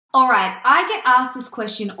All right, I get asked this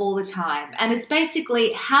question all the time, and it's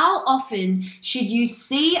basically, how often should you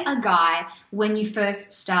see a guy when you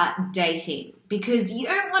first start dating? Because you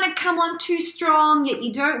don't want to come on too strong, yet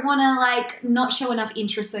you don't want to not show enough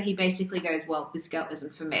interest, so he basically goes, well, this girl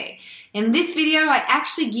isn't for me. In this video, I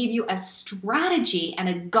actually give you a strategy and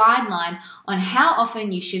a guideline on how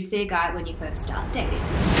often you should see a guy when you first start dating.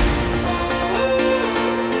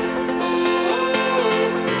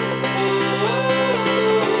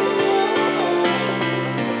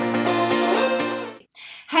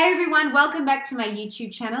 Hey everyone, welcome back to my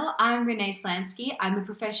YouTube channel. I'm Renee Slansky. I'm a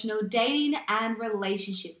professional dating and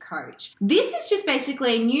relationship coach. This is just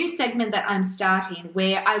basically a new segment that I'm starting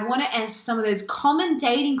where I want to answer some of those common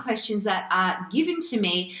dating questions that are given to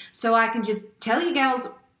me so I can just tell you girls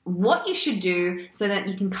what you should do so that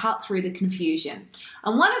you can cut through the confusion.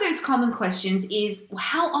 And one of those common questions is,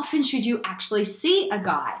 how often should you actually see a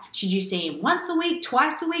guy? Should you see him once a week,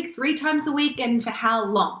 twice a week, 3 times a week, and for how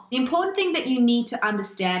long? The important thing that you need to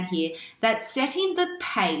understand here, that setting the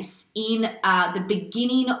pace in the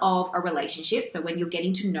beginning of a relationship, so when you're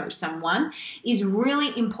getting to know someone, is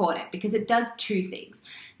really important because it does 2 things.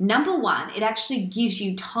 Number 1, it actually gives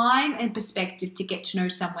you time and perspective to get to know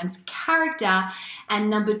someone's character. And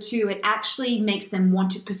number 2, it actually makes them want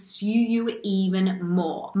to pursue you even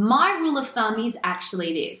more. My rule of thumb is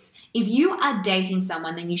actually this. If you are dating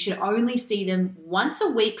someone, then you should only see them once a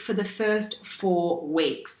week for the first 4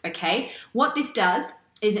 weeks, okay? What this does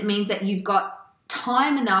is it means that you've got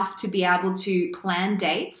time enough to be able to plan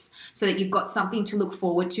dates so that you've got something to look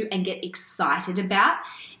forward to and get excited about.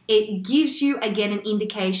 It gives you, again, an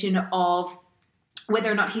indication of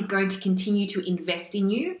whether or not he's going to continue to invest in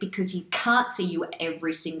you because he can't see you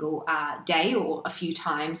every single day or a few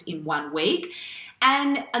times in 1 week.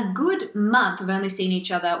 And a good month of only seeing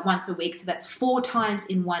each other once a week, so that's 4 times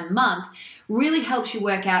in 1 month, really helps you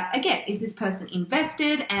work out, again, is this person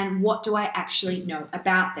invested and what do I actually know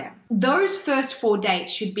about them? Those first 4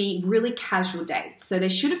 dates should be really casual dates. So they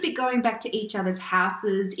shouldn't be going back to each other's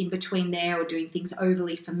houses in between there or doing things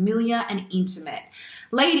overly familiar and intimate.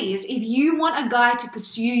 Ladies, if you want a guy to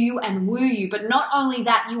pursue you and woo you, but not only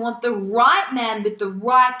that, you want the right man with the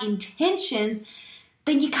right intentions,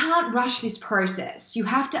 then you can't rush this process. You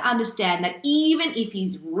have to understand that even if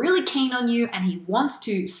he's really keen on you and he wants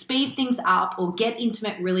to speed things up or get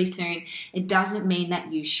intimate really soon, it doesn't mean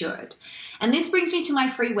that you should. And this brings me to my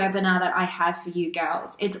free webinar that I have for you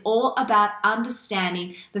girls. It's all about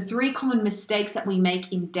understanding the 3 common mistakes that we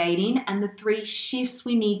make in dating and the 3 shifts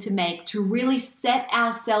we need to make to really set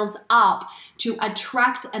ourselves up to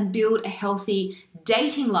attract and build a healthy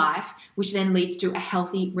dating life, which then leads to a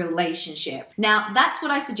healthy relationship. Now, that's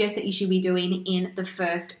what I suggest that you should be doing in the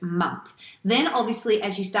first month. Then obviously,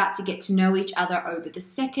 as you start to get to know each other over the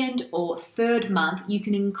 2nd or 3rd month, you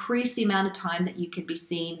can increase the amount of time that you could be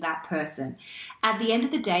seeing that person. At the end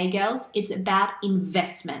of the day, girls, it's about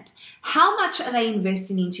investment. How much are they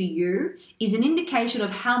investing into you is an indication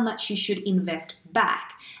of how much you should invest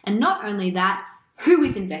back. And not only that, who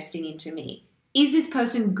is investing into me? Is this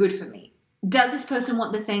person good for me? Does this person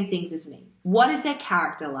want the same things as me? What is their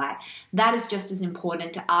character like? That is just as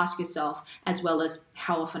important to ask yourself as well as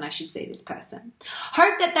how often I should see this person.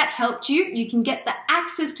 Hope that helped you. You can get the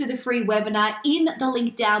access to the free webinar in the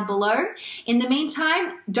link down below. In the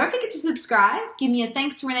meantime, don't forget to subscribe. Give me a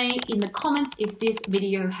thanks, Renee, in the comments if this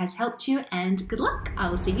video has helped you, and good luck. I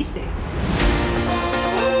will see you soon.